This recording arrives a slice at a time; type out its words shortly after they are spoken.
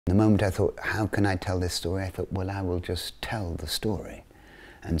The moment I thought, how can I tell this story? I thought, well, I will just tell the story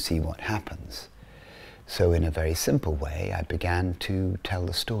and see what happens. So in a very simple way, I began to tell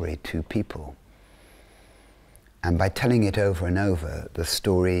the story to people. And by telling it over and over, the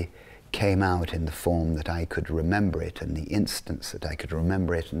story came out in the form that I could remember it, and the instance that I could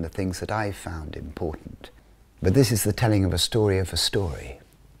remember it, and the things that I found important. But this is the telling of a story of a story.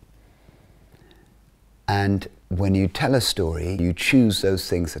 And when you tell a story, you choose those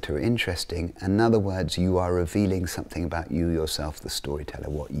things that are interesting. In other words, you are revealing something about you yourself, the storyteller,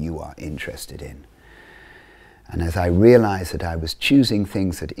 what you are interested in. And as I realized that I was choosing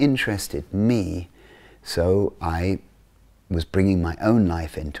things that interested me, so I was bringing my own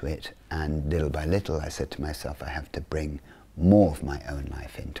life into it, and little by little I said to myself, I have to bring more of my own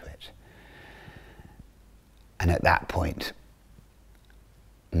life into it. And at that point,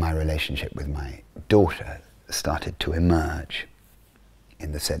 my relationship with my daughter started to emerge,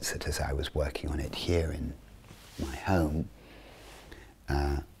 in the sense that as I was working on it here in my home,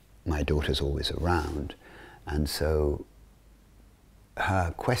 my daughter's always around, and so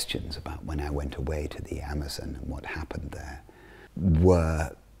her questions about when I went away to the Amazon and what happened there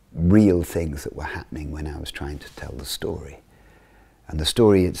were real things that were happening when I was trying to tell the story. And the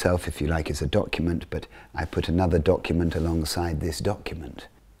story itself, if you like, is a document, but I put another document alongside this document.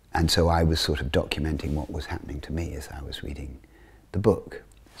 And so I was sort of documenting what was happening to me as I was reading the book.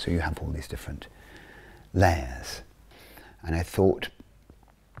 So you have all these different layers. And I thought,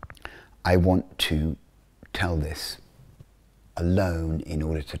 I want to tell this alone in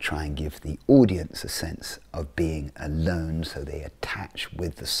order to try and give the audience a sense of being alone, so they attach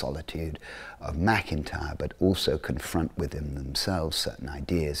with the solitude of MacIntyre, but also confront within themselves certain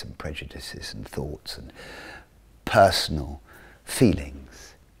ideas and prejudices and thoughts and personal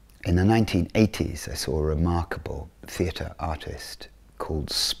feelings. In the 1980s, I saw a remarkable theatre artist called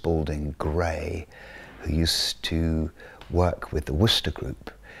Spalding Gray, who used to work with the Worcester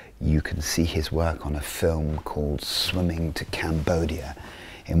Group. You can see his work on a film called Swimming to Cambodia,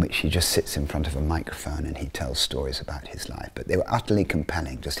 in which he just sits in front of a microphone and he tells stories about his life. But they were utterly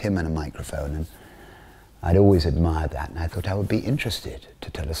compelling, just him and a microphone, and I'd always admired that, and I thought I would be interested to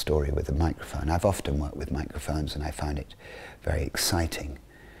tell a story with a microphone. I've often worked with microphones and I found it very exciting.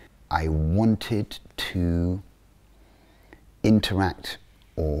 I wanted to interact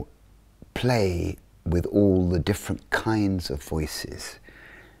or play with all the different kinds of voices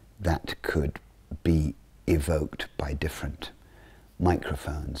that could be evoked by different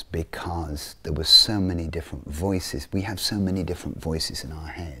microphones, because there were so many different voices. We have so many different voices in our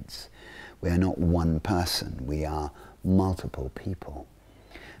heads. We are not one person, we are multiple people.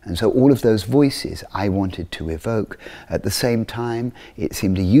 And so all of those voices I wanted to evoke. At the same time, it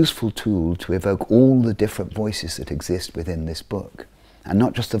seemed a useful tool to evoke all the different voices that exist within this book. And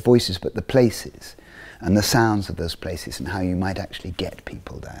not just the voices, but the places, and the sounds of those places, and how you might actually get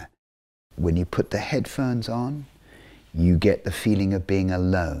people there. When you put the headphones on, you get the feeling of being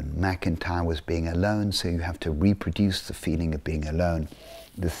alone. MacIntyre was being alone, so you have to reproduce the feeling of being alone,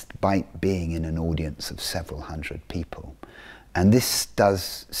 despite being in an audience of several hundred people. And this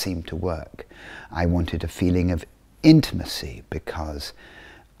does seem to work. I wanted a feeling of intimacy, because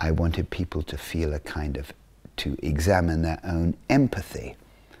I wanted people to feel a kind of, to examine their own empathy.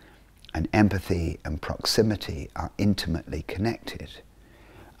 And empathy and proximity are intimately connected.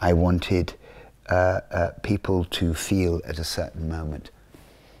 I wanted people to feel at a certain moment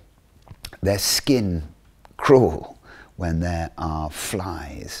their skin crawl when there are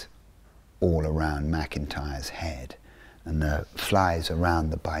flies all around MacIntyre's head. And the flies around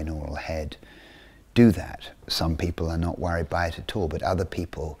the binaural head do that. Some people are not worried by it at all, but other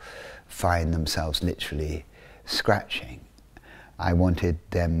people find themselves literally scratching. I wanted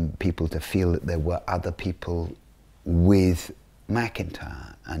people to feel that there were other people with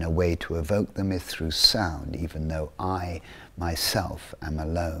MacIntyre, and a way to evoke them is through sound, even though I myself am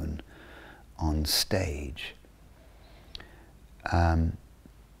alone on stage. And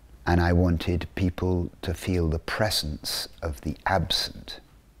I wanted people to feel the presence of the absent,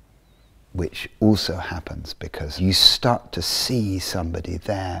 which also happens because you start to see somebody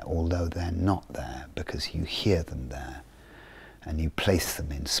there although they're not there, because you hear them there and you place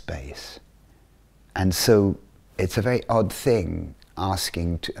them in space. And so it's a very odd thing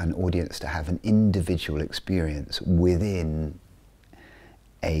asking an audience to have an individual experience within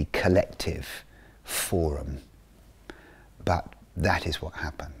a collective forum, but that is what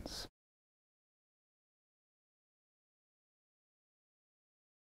happens.